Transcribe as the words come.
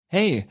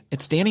Hey,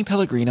 it's Danny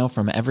Pellegrino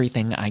from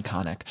Everything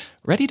Iconic.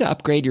 Ready to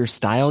upgrade your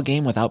style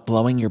game without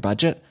blowing your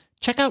budget?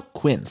 Check out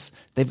Quince.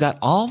 They've got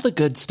all the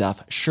good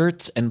stuff,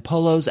 shirts and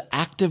polos,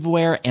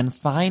 activewear, and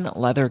fine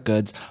leather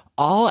goods,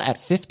 all at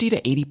 50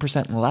 to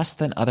 80% less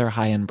than other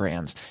high-end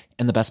brands.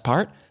 And the best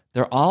part?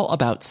 They're all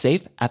about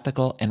safe,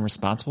 ethical, and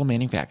responsible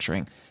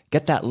manufacturing.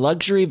 Get that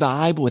luxury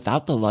vibe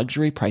without the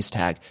luxury price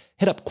tag.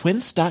 Hit up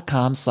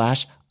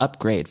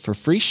quince.com/upgrade for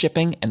free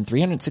shipping and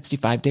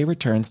 365-day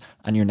returns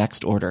on your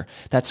next order.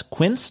 That's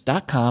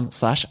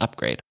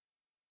quince.com/upgrade.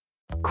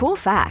 Cool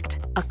fact,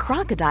 a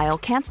crocodile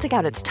can't stick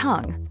out its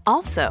tongue.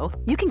 Also,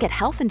 you can get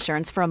health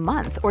insurance for a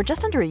month or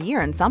just under a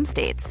year in some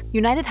states.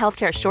 United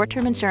Healthcare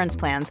short-term insurance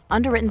plans,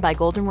 underwritten by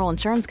Golden Rule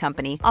Insurance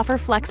Company, offer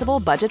flexible,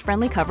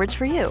 budget-friendly coverage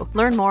for you.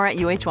 Learn more at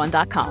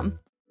uh1.com.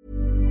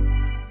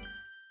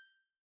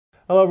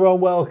 Hello everyone,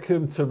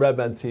 welcome to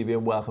Redmen TV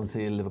and welcome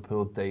to your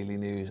Liverpool Daily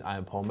News. I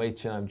am Paul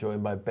Machin. I'm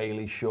joined by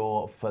Bailey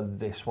Shaw for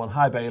this one.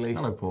 Hi Bailey.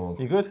 Hello Paul.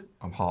 You good?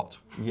 I'm hot.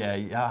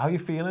 Yeah. How are you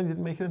feeling? You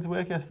didn't make it into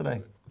work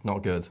yesterday?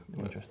 Not good.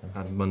 Interesting. I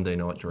had Monday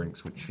night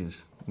drinks, which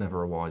is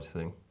never a wise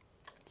thing.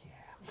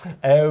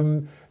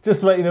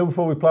 Just to let you know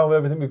before we plough with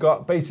everything, we've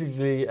got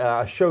basically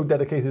a show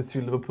dedicated to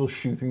Liverpool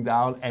shooting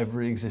down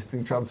every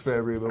existing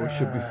transfer rumour, which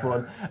should be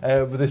fun.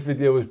 But this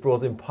video was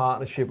brought in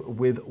partnership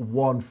with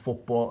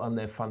OneFootball and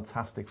their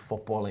fantastic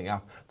footballing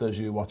app. Those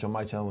of you who watch on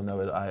my channel will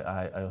know that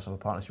I also have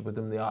a partnership with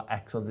them. They are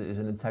excellent. It is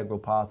an integral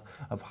part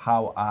of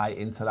how I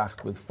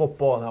interact with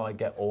football and how I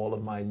get all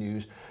of my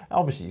news.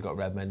 Obviously, you've got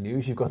Redmen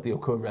News. You've got the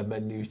upcoming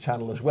Redmen News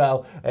channel as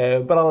well.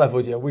 But I'll level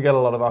with you. We get a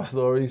lot of our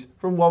stories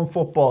from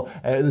OneFootball.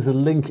 There's a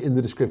link in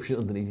the description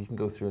underneath. You can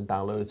go through and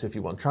download it. So if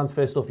you want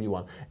transfer stuff, if you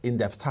want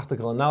in-depth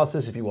tactical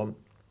analysis, if you want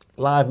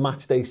live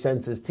match day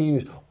centres,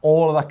 teams,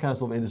 all of that kind of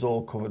stuff, it is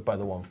all covered by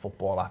the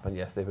OneFootball app. And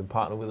yes, they've been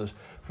partnering with us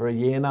for a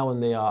year now,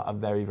 and they are a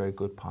very, very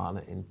good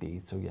partner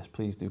indeed. So yes,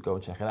 please do go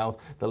and check it out.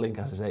 The link,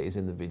 as I say, is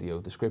in the video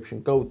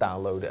description. Go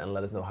download it and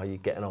let us know how you're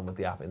getting on with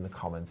the app in the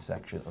comments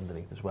section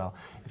underneath as well.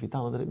 If you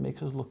download it, it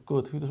makes us look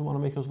good. Who doesn't want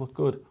to make us look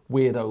good?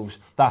 Weirdos,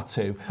 that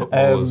too.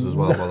 Footballers as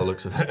well, by the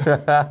looks of it.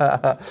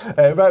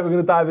 Right, we're going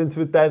to dive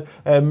into it then.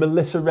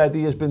 Melissa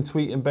Reddy has been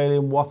tweeting, Bailey,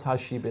 and what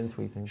has she been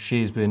tweeting?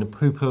 She's been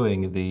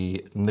poo-pooing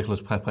the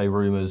Nicolas Pepe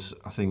rumours.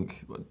 I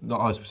think, not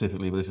I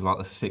specifically, but this is like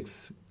the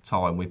 6th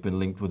time we've been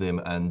linked with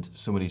him and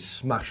somebody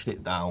smashed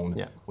it down.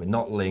 Yeah. We're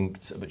not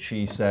linked, but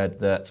she said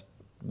that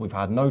we've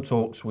had no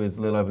talks with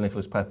Lille over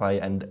Nicolas Pepe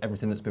and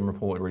everything that's been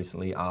reported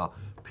recently are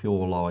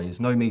pure lies.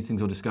 No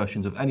meetings or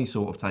discussions of any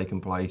sort have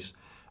taken place.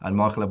 And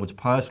Michael Edwards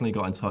personally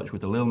got in touch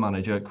with the Lille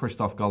manager,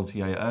 Christophe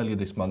Galtier, earlier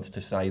this month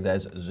to say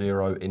there's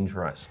zero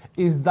interest.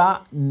 Is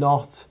that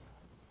not...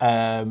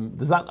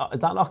 is that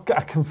not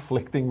a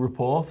conflicting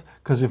report?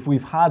 Because if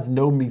we've had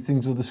no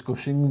meetings or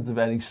discussions of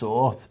any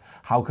sort,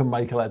 how can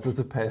Michael Edwards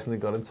have personally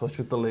got in touch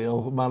with the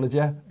Lille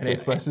manager to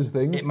express his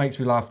thing? It makes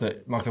me laugh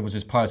that Michael Edwards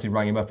just personally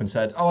rang him up and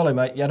said, "Oh, hello,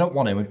 mate. Yeah, I don't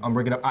want him. I'm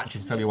ringing up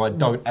actually to tell you I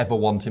don't ever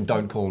want him.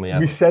 Don't call me ever."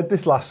 We said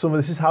this last summer.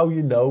 This is how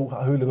you know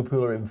who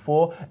Liverpool are in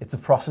for. It's a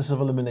process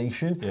of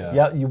elimination.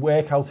 Yeah, you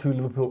work out who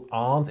Liverpool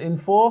aren't in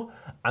for,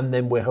 and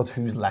then work out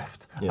who's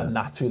left, and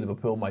that's who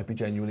Liverpool might be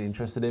genuinely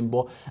interested in.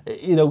 But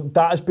you know,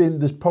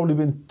 there's probably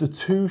been the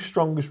 2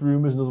 strongest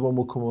rumours. Another one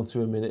we'll come on to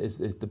in a minute is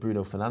the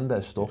Bruno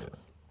Fernandes stuff.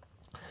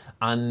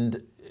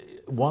 And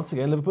once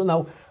again, Liverpool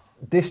now.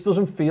 This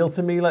doesn't feel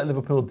to me like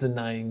Liverpool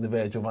denying the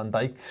Virgil van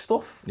Dijk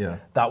stuff. Yeah,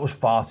 that was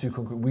far too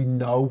concrete. We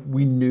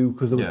knew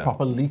because there was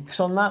proper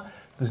leaks on that.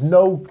 There's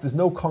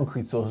no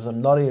concrete sources.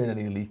 I'm not hearing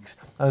any leaks.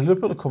 And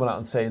Liverpool are coming out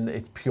and saying that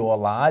it's pure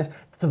lies.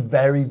 That's a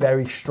very,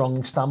 very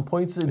strong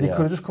standpoint. They could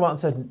have just come out and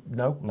said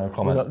no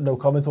comment, no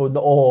comment,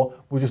 or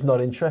we're just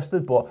not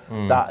interested. But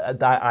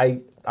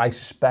I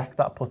suspect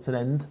that puts an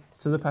end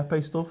to the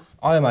Pepe stuff?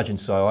 I imagine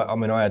so. I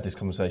mean, I had this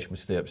conversation with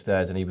Steve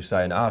upstairs, and he was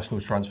saying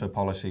Arsenal's transfer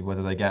policy,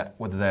 whether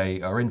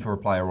they are in for a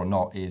player or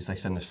not, is they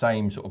send the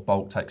same sort of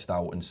bulk text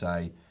out and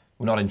say,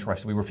 we're not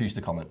interested, we refuse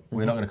to comment.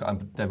 We're not going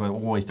to. They've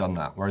always done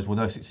that. Whereas with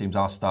us, it seems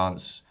our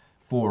stance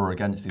for or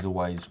against is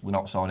always we're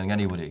not signing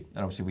anybody.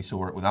 And obviously, we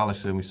saw it with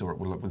Alisson, we saw it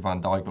with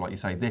Van Dijk. But like you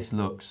say, this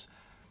looks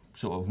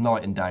sort of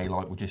night and day,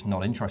 like we're just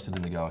not interested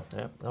in the guy.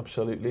 Yeah,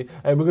 absolutely.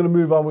 And we're going to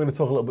move on. We're going to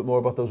talk a little bit more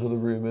about those other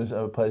rumours.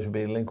 Players will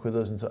be linked with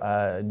us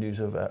and news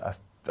of a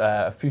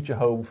future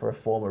home for a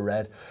former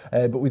Red.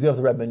 But we do have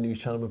the Redmen News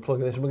channel. We're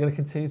plugging this, and we're going to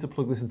continue to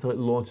plug this until it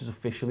launches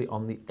officially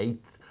on the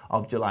 8th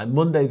of July.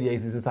 Monday the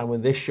 8th is the time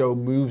when this show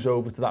moves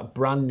over to that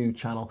brand new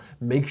channel.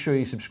 Make sure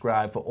you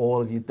subscribe for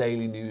all of your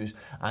daily news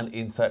and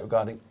insight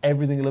regarding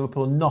everything in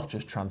Liverpool, not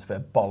just transfer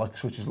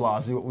bollocks, which is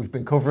largely what we've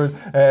been covering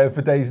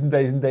for days and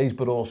days and days,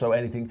 but also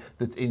anything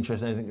that's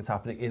interesting, anything that's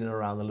happening in and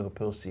around the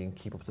Liverpool scene.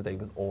 Keep up to date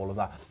with all of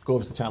that. Go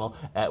over to the channel.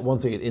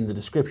 Once again, in the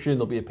description,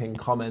 there'll be a pinned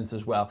comment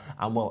as well,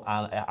 and we'll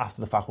after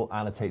the fact, we'll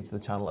annotate to the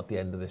channel at the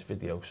end of this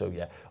video. So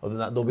yeah, other than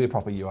that, there'll be a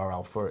proper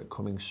URL for it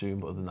coming soon,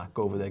 but other than that,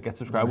 go over there, get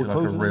subscribed. We'll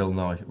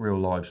like a real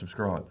live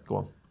subscribe. Go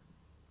on.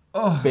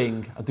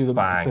 Bing. I do the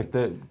bang. click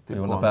the.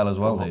 You want the bell as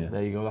well, do you?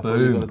 There you go. That's Boom.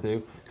 all you got to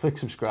do. Click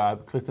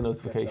subscribe. Click the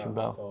notification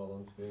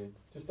bell.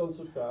 Just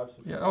unsubscribe.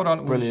 Yeah, hold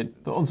on.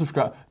 Brilliant. Don't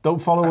unsubscribe.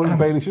 Don't follow what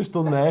Bailey's just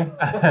done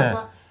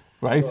there.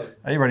 Right.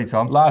 Are you ready,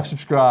 Tom? Live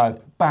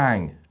subscribe.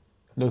 Bang.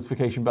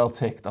 Notification bell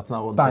ticked. That's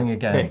not one. Bang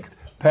ticked. again. Ticked.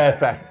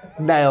 Perfect.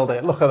 Nailed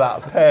it. Look at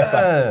that.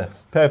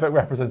 Perfect. Perfect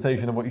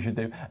representation of what you should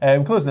do.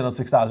 Closing in on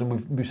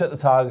 6,000. We've set the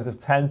target of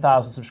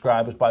 10,000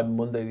 subscribers by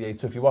Monday the 8th.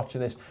 So if you're watching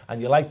this and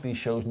you like these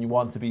shows and you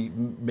want to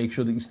make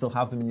sure that you still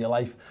have them in your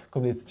life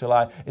come the 8th of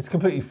July, it's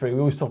completely free. We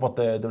always talk about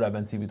the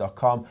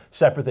redmentv.com.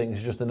 Separate thing.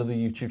 It's just another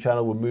YouTube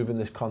channel. We're moving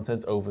this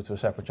content over to a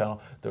separate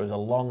channel. There is a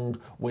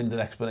long-winded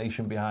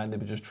explanation behind it,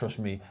 but just trust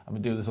me, I've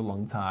been doing this a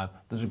long time.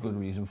 There's a good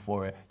reason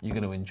for it. You're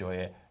going to enjoy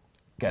it.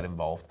 Get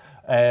involved.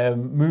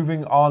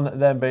 Moving on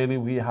then, Bailey,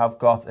 we have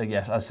got,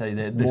 yes, I say,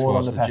 more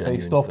on the Pepe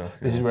stuff.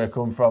 This is where it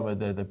comes from,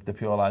 the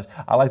pure lies.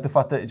 I like the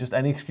fact that just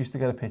any excuse to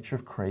get a picture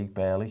of Craig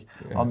Bailey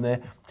on there.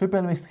 Craig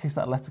Bailey makes the case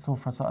that Atletico and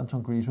France and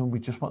Antoine Griezmann, we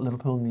just want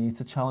Liverpool need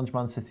to challenge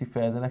Man City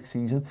further next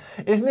season.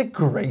 Isn't it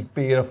great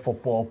being a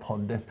football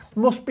pundit?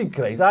 Must be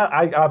great.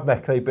 I've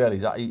met Craig Bailey.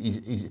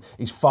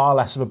 He's far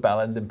less of a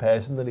bell-ending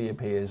person than he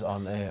appears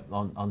on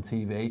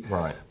TV.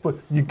 Right. But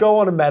you go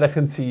on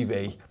American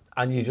TV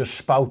and you just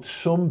spout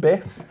some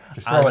biff.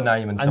 Just throw a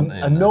name and something.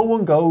 And no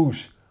one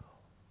goes,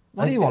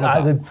 what are you on about?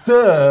 Either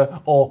duh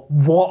or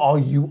what are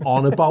you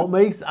on about,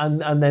 mate?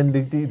 And then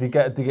they pick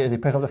up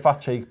the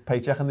fat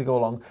paycheck and they go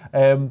along.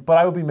 But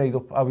I will be made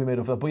up. I'll be made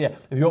up for that. But yeah,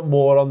 if you want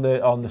more on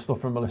the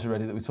stuff from Melissa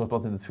Reddy that we talked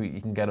about in the tweet,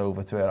 you can get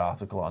over to her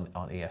article on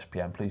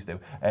ESPN. Please do.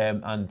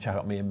 And check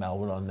out me and Mel.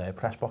 We're on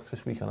Pressbox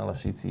this week on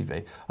LFC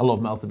TV. I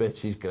love Mel to bits.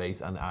 She's great,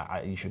 and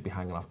you should be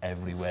hanging off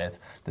every word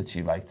that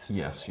she writes.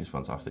 Yes, she's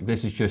fantastic.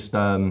 This is just.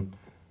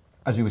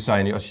 As you were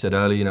saying, as you said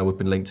earlier, we've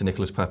been linked to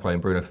Nicolas Pepe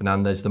and Bruno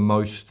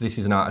Fernandes. This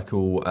is an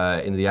article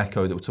in the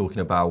Echo that we're talking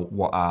about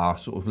what are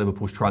sort of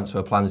Liverpool's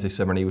transfer plans this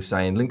summer, and he was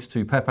saying links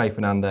to Pepe,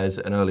 Fernandes,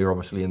 and earlier,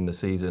 obviously, in the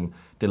season,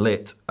 De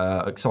Ligt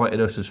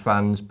excited us as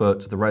fans,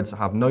 but the Reds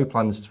have no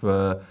plans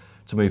to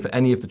move for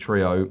any of the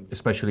trio,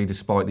 especially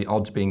despite the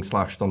odds being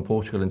slashed on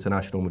Portugal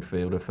international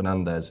midfielder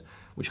Fernandes,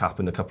 which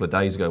happened a couple of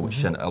days ago, which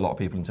sent a lot of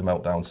people into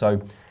meltdown. So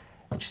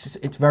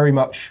it's very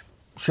much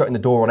shutting the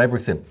door on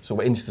everything, sort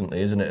of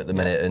instantly, isn't it, at the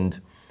minute? And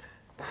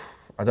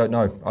I don't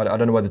know. I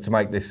don't know whether to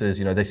make this as,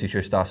 this is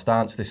just our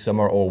stance this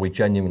summer, or we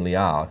genuinely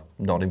are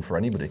not in for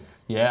anybody.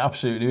 Yeah,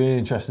 absolutely. Really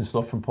interesting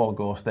stuff from Paul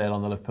Gorst there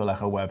on the Liverpool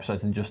Echo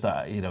website, and just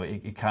that,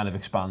 it kind of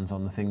expands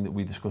on the thing that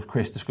we discussed,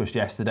 Chris discussed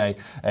yesterday,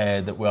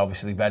 that we're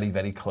obviously very,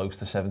 very close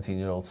to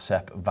 17-year-old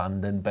Sepp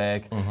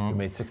Vandenberg, who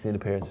made 16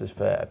 appearances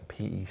for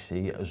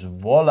PEC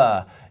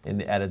Zwolle in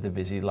the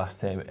Eredivisie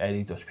last term.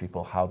 Any Dutch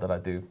people, how did I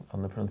do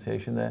on the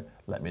pronunciation there?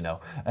 Let me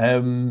know.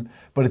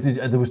 But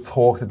there was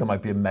talk that there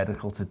might be a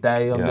medical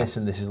today on this,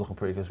 and this is looking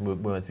pretty good. We're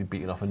meant to be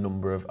beating off a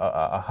number of,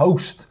 a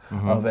host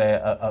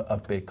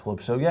of big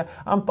clubs. So yeah,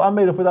 I'm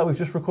made up with that. We've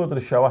just recorded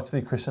a show,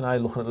 actually, Chris and I,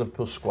 looking at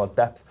Liverpool's squad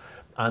depth,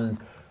 and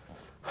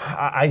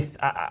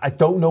I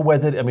don't know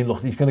whether,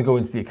 look, he's going to go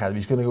into the academy,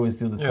 he's going to go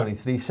into the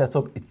under-23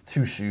 setup. It's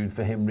too soon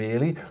for him,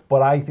 really.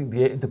 But I think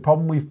the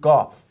problem we've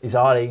got is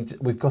our age.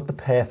 We've got the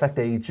perfect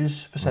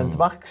ages for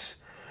centre-backs.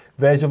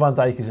 Virgil van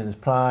Dijk is in his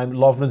prime.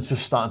 Lovren's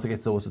just starting to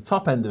get towards the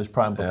top end of his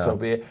prime, but so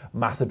be it.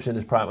 Matip's in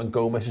his prime, and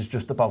Gomez is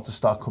just about to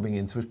start coming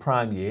into his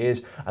prime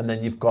years. And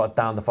then you've got,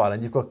 down the far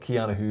end, you've got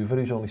Keanu Hoover,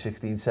 who's only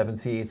 16,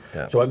 17.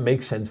 Yeah. So it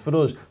makes sense for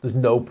us. There's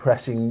no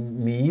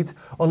pressing need,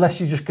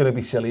 unless you're just going to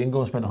be silly and go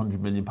and spend £100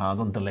 million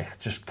on De Ligt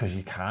just because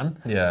you can.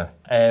 Yeah.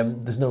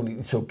 There's no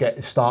need. So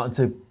starting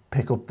to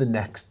pick up the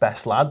next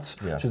best lads.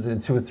 Yeah. So in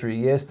 2 or 3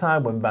 years'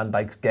 time, when Van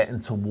Dijk's getting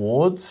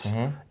towards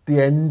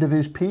the end of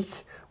his peak,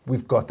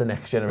 we've got the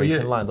next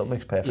generation lined up.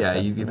 Makes perfect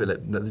sense. Yeah, you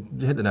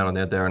hit the nail on the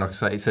head there. And like I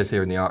say, it says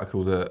here in the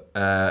article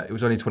that it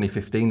was only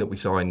 2015 that we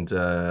signed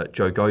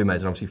Joe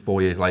Gomez, and obviously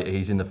 4 years later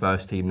he's in the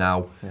first team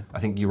now. Yeah. I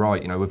think you're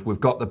right. We've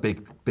got the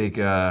big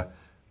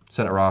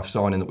centre half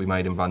signing that we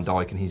made in Van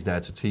Dijk, and he's there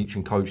to teach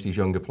and coach these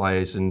younger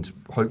players. And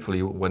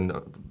hopefully, when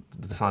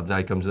the sad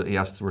day comes that he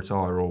has to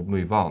retire or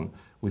move on,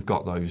 we've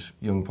got those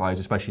young players,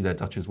 especially they're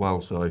Dutch as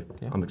well, so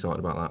I'm excited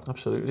about that.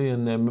 Absolutely,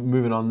 and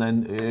moving on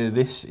then,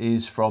 this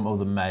is from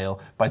the Mail,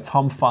 by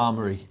Tom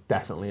Farmery,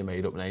 definitely a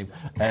made-up name.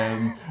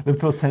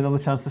 Liverpool turned down the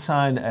chance to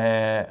sign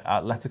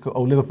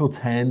Atletico. Liverpool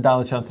turned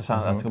down the chance to sign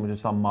Atletico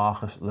Madrid on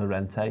Marcus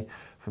Llorente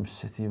from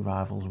City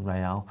rivals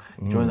Real.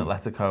 Joined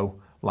Atletico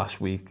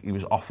last week. He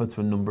was offered to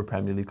a number of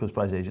Premier League clubs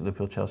by his agent,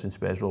 Liverpool, Chelsea and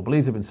Spurs. All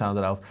believes have been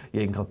sounded out.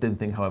 Jurgen Klopp didn't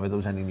think, however, there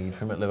was any need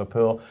for him at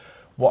Liverpool.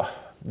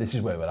 This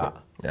is where we're at.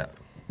 Yeah.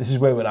 This is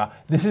where we're at.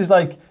 This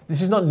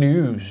is not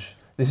news.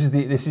 This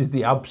is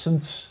the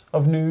absence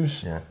of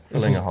news. Yeah,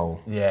 filling a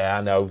hole. Yeah,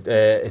 I know.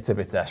 It's a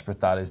bit desperate,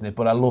 that, isn't it?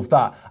 But I love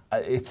that.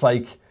 It's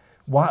like,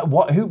 what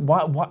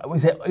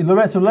was it?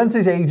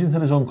 Llorente's agent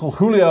and his uncle,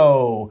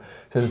 Julio,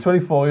 said the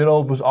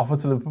 24-year-old was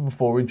offered to Liverpool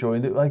before he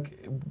joined it.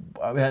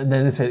 And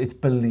then they said it's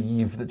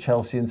believed that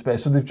Chelsea and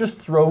Spurs. So they've just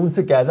thrown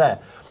together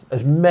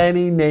as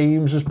many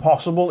names as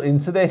possible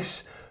into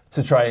this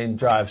to try and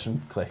drive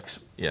some clicks.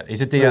 Yeah,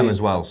 he's a DM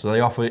as well. So they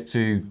offered it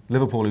to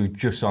Liverpool, who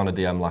just signed a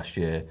DM last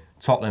year,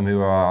 Tottenham,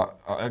 who are,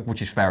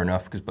 which is fair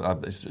enough, because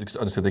it's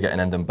understood they're getting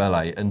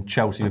Ndombele, and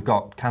Chelsea have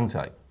got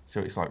Kante.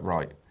 So it's like,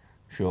 right,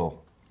 sure.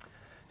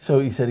 So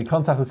he said he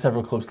contacted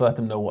several clubs to let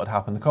them know what had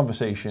happened. The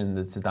conversation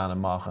that Zidane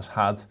and Marcus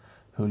had,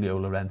 Julio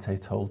Llorente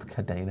told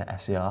Cadena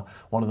SER.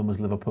 One of them was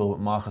Liverpool, but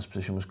Marcus'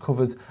 position was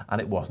covered and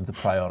it wasn't a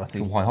priority.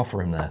 So why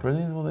offer him there?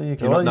 Brilliant. Well, there you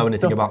go. You don't know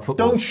anything about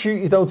football. Don't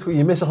shoot, you don't tweet.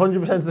 You miss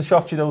 100% of the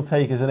shots you don't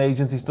take as an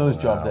agent. He's done his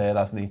job there,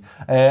 hasn't he?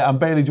 And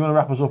Bailey, do you want to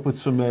wrap us up with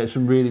some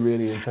really,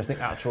 really interesting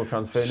actual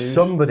transfer news?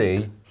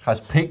 Somebody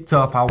has picked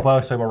up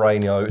Alberto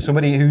Moreno,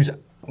 somebody who's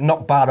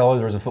not bad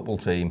either as a football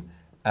team.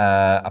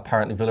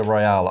 Apparently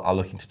Villarreal are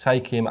looking to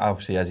take him,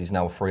 obviously, as he's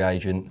now a free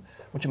agent.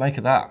 What do you make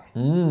of that?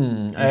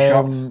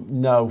 Shocked?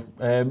 No.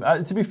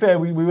 To be fair,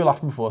 we were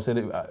laughing before,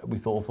 saying we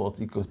thought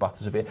he goes back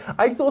to Sevilla.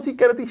 I thought he'd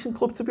get a decent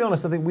club, to be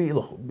honest. I think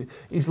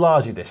he's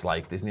largely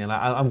disliked, isn't he? And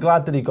I'm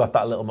glad that he got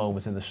that little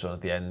moment in the sun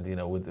at the end, you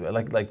know, with,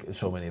 like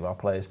so many of our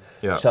players,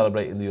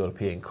 celebrating the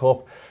European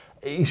Cup.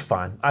 He's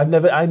fine. I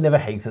never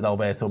hated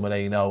Alberto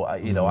Moreno.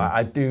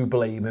 I do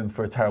blame him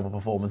for a terrible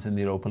performance in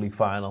the Europa League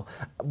final,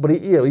 but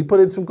he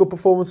put in some good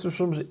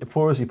performances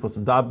for us. He put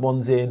some bad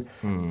ones in.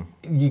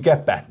 You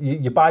get better.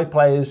 You buy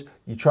players.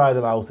 You try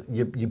them out.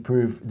 You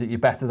prove that you're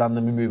better than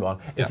them. You move on.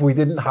 Yeah. If we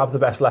didn't have the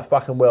best left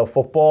back in world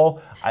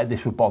football,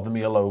 this would bother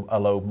me a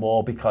load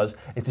more, because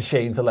it's a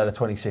shame to let a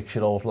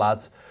 26-year-old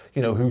lad,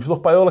 you know, who's,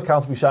 look, by all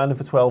accounts, we signed him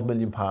for £12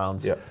 million.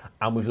 Yeah.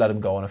 And we've let him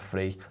go on a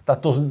free.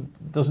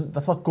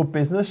 That's not good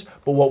business.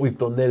 But what we've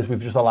done there is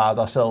we've just allowed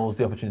ourselves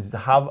the opportunity to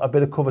have a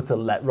bit of cover to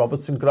let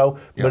Robertson grow.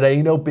 Yeah.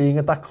 Moreno being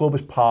at that club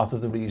is part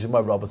of the reason why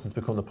Robertson's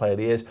become the player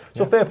he is.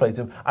 So fair play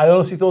to him. I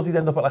honestly thought he'd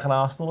end up at like an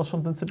Arsenal or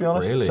something, to be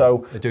honest. Really? So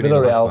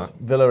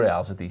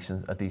Villarreal's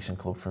a decent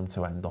club for him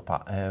to end up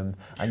at. And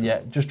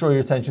yeah, just draw your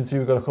attention to,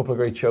 we've got a couple of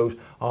great shows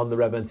on the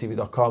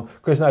redmentv.com.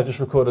 Chris and I just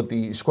recorded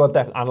the squad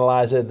depth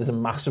analyzer. There's a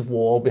massive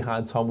wall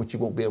behind Tom, which you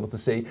won't be able to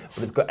see,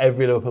 but it's got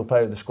every Liverpool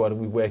player in the squad, and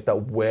we worked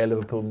out where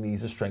Liverpool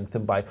needs to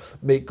strengthen by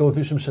go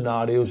through some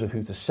scenarios of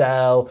who to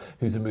sell,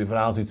 who to move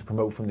around, who to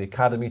promote from the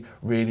academy.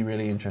 Really,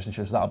 really interesting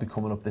shows. So that'll be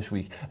coming up this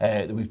week.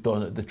 We've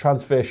done the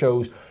transfer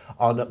shows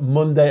on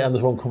Monday, and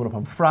there's one coming up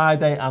on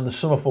Friday, and the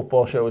summer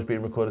football show is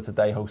being recorded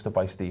today, hosted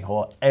by Steve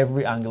Hoare.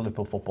 Every angle of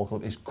Liverpool Football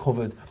Club is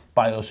covered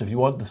by us. If you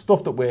want the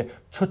stuff that we're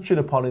touching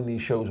upon in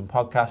these shows and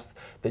podcasts,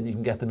 then you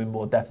can get them in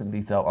more depth and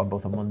detail on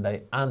both a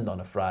Monday and on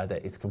a Friday.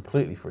 It's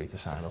completely free to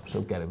sign up,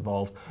 so get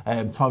involved.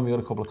 Tom, you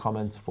got a couple of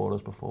comments for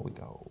us before we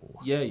go?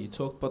 Yeah, you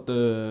talk about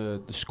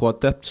the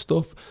squad depth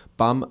stuff.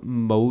 Bam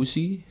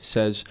Mosey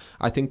says,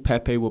 I think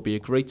Pepe will be a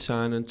great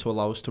signing to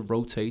allow us to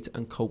rotate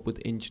and cope with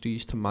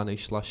injuries to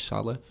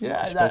Mane/Salah.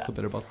 Yeah, you spoke a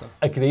bit about that.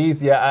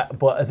 Agreed, yeah.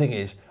 But the thing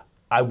is,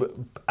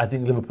 I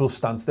think Liverpool's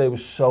stance there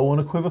was so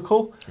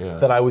unequivocal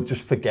that I would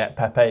just forget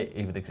Pepe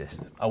even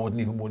exists. I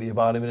wouldn't even worry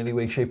about him in any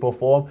way, shape or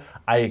form.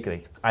 I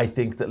agree. I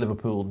think that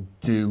Liverpool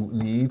do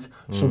need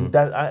some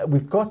depth.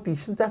 We've got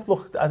decent depth.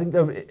 Look, I think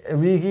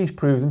Origi's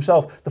proved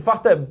himself. The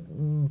fact that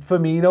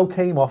Firmino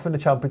came off in the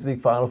Champions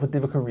League final for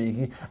Divock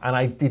Origi, and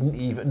I didn't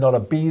even, not a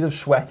bead of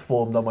sweat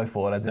formed on my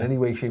forehead in any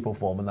way, shape or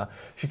form in that.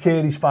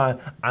 Shaqiri's fine,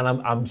 and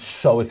I'm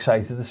so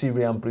excited to see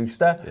Ryan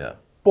Brewster. Yeah.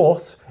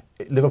 But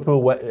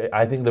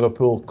I think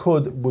Liverpool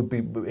would be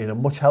in a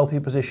much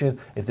healthier position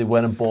if they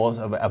went and bought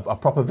a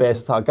proper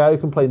versatile guy who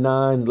can play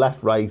 9,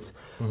 left, right,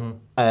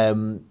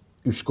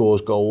 who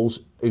scores goals,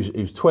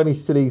 who's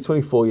 23,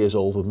 24 years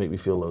old, would make me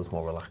feel loads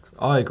more relaxed.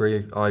 I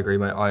agree,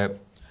 mate.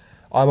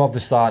 I'm of the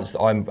stance that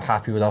I'm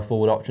happy with our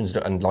forward options,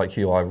 and like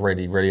you, I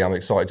really, really am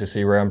excited to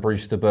see Ryan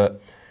Brewster,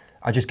 but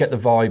I just get the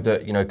vibe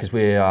that, you know, because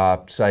we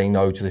are saying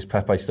no to this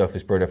Pepe stuff,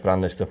 this Bruno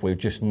Fernandes stuff, we're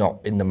just not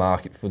in the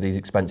market for these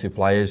expensive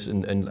players.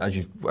 And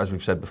as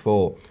we've said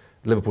before,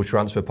 Liverpool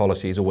transfer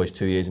policy is always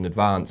 2 years in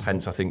advance.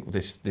 Hence, I think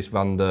this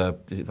Van der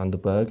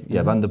Berg?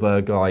 Yeah, Van der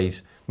Berg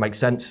guys makes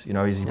sense. You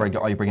know, are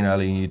you bringing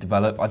early and you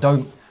develop? I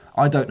don't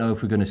know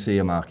if we're going to see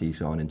a marquee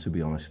signing, to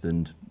be honest.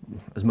 And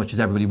as much as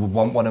everybody would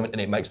want one, and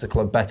it makes the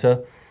club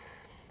better,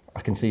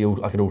 I can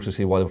also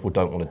see why Liverpool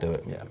don't want to do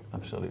it. Yeah,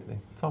 absolutely.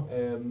 Tom.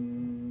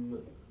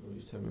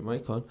 Just turn my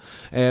mic on.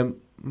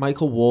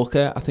 Michael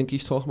Walker, I think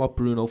he's talking about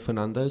Bruno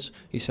Fernandes.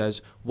 He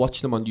says,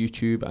 watched him on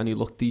YouTube and he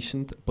looked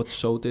decent, but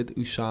so did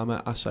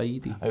Usama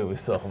Asaidi. I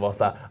always talk about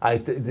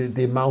that.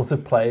 The amount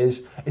of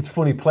players, it's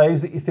funny,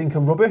 players that you think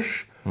are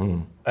rubbish,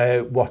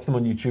 watch them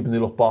on YouTube and they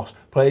look boss.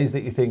 Players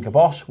that you think are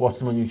boss, watch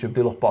them on YouTube,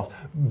 they look boss.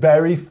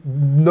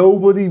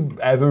 Nobody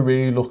ever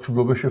really looks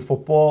rubbish at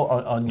football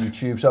on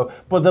YouTube. So,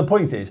 but the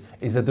point is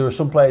that there are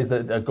some players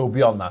that go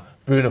beyond that.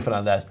 Bruno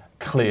Fernandes,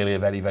 clearly a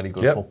very, very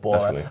good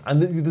footballer. Definitely.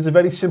 And there's a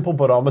very simple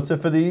barometer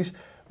for these.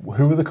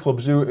 Who are the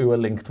clubs who are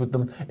linked with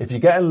them? If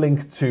you're getting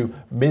linked to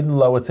mid and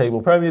lower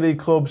table Premier League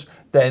clubs,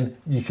 then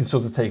you can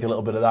sort of take a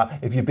little bit of that.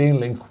 If you're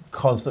being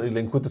constantly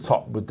linked with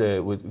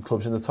with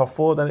clubs in the top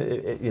 4, then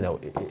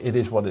it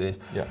is what it is.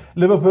 Yeah.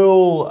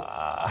 Liverpool,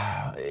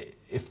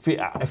 it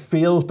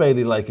feels,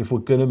 Bailey, like if we're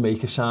going to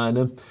make a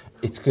signing,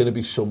 it's going to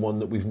be someone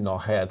that we've not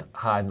heard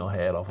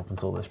of up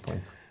until this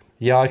point.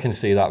 Yeah, I can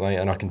see that, mate,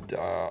 and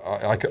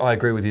I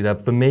agree with you there.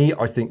 For me,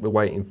 I think we're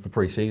waiting for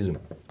pre-season.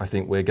 I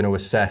think we're going to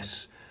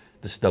assess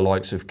the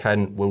likes of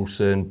Kent,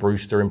 Wilson,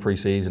 Brewster in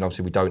pre-season.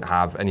 Obviously, we don't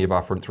have any of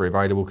our front three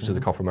available because of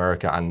the Copa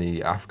America and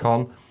the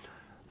AFCON.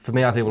 For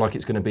me, I think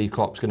it's going to be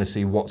Klopp's going to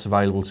see what's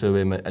available to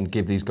him and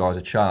give these guys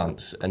a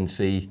chance and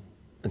say,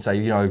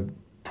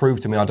 prove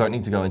to me I don't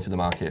need to go into the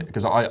market.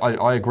 Because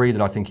I agree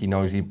that I think he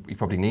knows he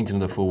probably needs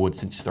another forward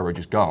since Sturridge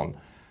is gone.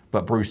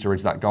 But Brewster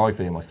is that guy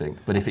for him, I think.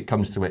 But if it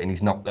comes to it and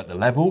he's not at the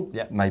level,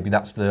 maybe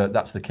that's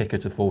the kicker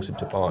to force him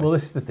to buy. Well,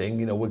 this is the thing.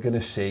 We're going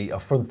to see a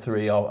front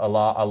three, a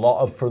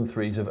lot of front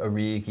threes of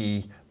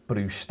Origi,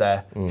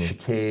 Brewster,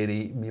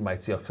 Shaqiri. You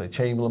might see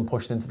Oxlade-Chamberlain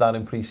pushed into that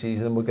in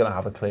pre-season, and we're going to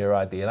have a clear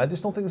idea. And I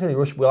just don't think there's any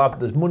rush.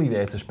 There's money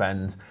there to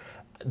spend.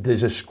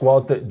 There's a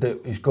squad that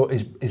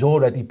is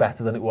already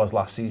better than it was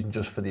last season,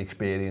 just for the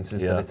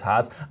experiences that it's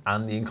had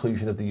and the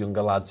inclusion of the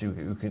younger lads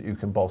who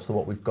can bolster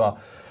what we've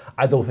got.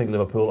 I don't think if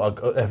Liverpool are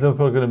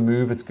going to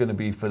move, it's going to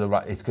be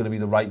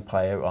the right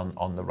player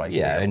on the right.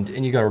 Yeah, deal.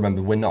 And you got to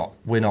remember we're not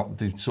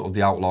the sort of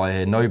the outlier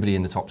here. Nobody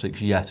in the top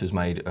six yet has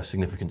made a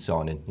significant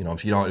signing.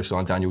 If United have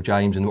signed Daniel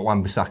James and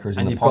Wan-Bissaka is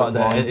in the pipeline.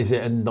 And you've got is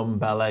it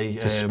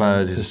Ndombele to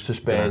Spurs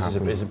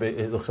is a bit.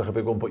 It looks like a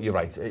big one, but you're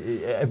right.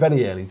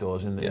 Very early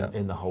doors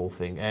in the whole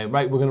thing.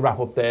 Right, we're going to wrap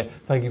up there.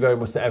 Thank you very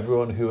much to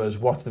everyone who has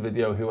watched the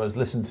video, who has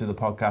listened to the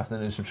podcast,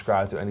 and has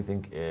subscribed to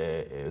anything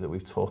that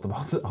we've talked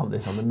about on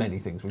the many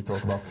things we've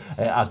talked about.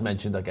 As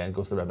mentioned, again,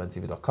 go to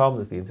redmentv.com.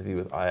 There's the interview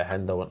with Aya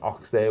Hendo and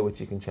Ox there, which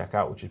you can check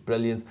out, which is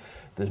brilliant.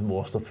 There's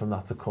more stuff from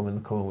that to come in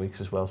the coming weeks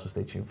as well, so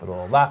stay tuned for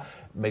all that.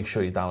 Make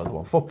sure you download the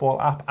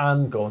OneFootball app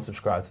and go and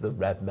subscribe to the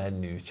Red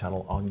Men News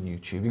channel on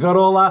YouTube. You got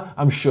all that?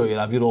 I'm sure you'll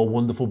have. You're all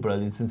wonderful,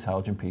 brilliant,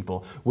 intelligent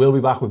people. We'll be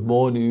back with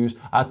more news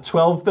at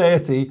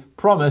 12:30.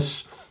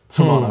 Promise,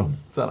 tomorrow.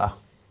 Ta-ra.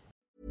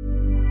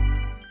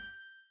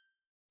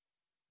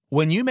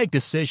 When you make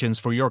decisions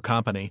for your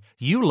company,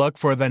 you look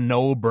for the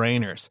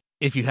no-brainers.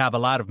 If you have a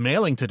lot of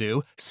mailing to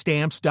do,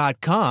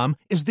 Stamps.com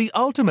is the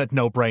ultimate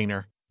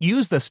no-brainer.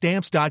 Use the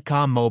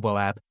Stamps.com mobile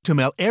app to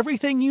mail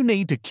everything you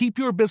need to keep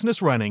your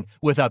business running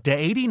with up to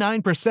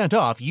 89%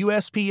 off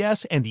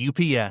USPS and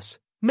UPS.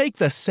 Make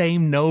the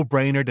same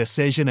no-brainer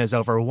decision as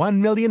over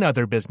 1 million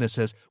other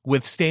businesses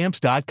with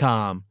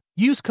Stamps.com.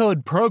 Use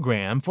code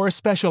PROGRAM for a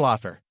special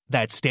offer.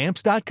 That's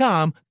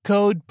Stamps.com,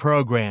 code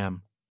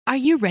PROGRAM. Are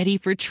you ready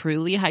for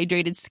truly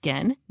hydrated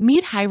skin?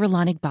 Meet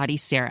Hyaluronic Body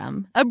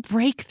Serum, a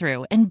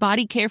breakthrough in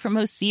body care from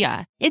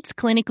Osea. It's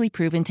clinically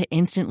proven to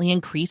instantly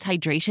increase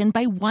hydration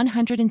by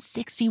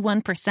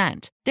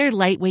 161%. Their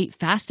lightweight,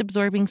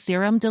 fast-absorbing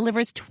serum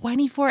delivers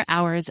 24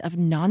 hours of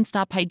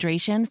nonstop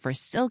hydration for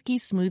silky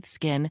smooth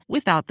skin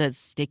without the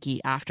sticky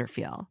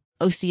afterfeel.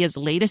 Osea's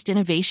latest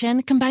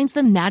innovation combines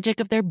the magic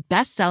of their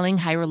best-selling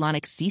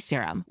Hyaluronic Sea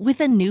Serum with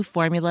a new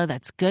formula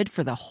that's good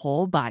for the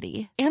whole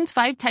body and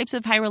 5 types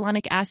of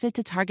hyaluronic acid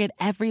to target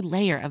every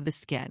layer of the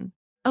skin.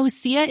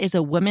 Osea is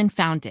a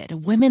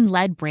women-founded,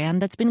 women-led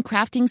brand that's been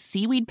crafting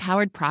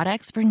seaweed-powered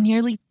products for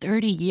nearly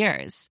 30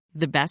 years.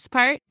 The best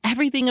part?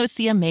 Everything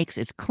Osea makes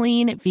is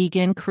clean,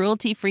 vegan,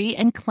 cruelty-free,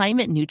 and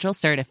climate-neutral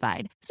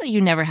certified, so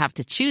you never have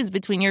to choose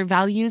between your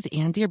values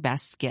and your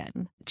best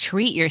skin.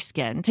 Treat your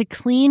skin to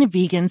clean,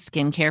 vegan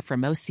skincare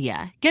from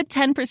Osea. Get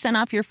 10%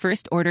 off your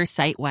first order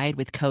site-wide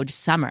with code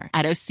SUMMER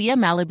at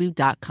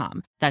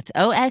OseaMalibu.com. That's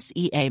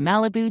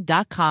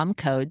OSEAMalibu.com,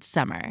 code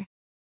SUMMER.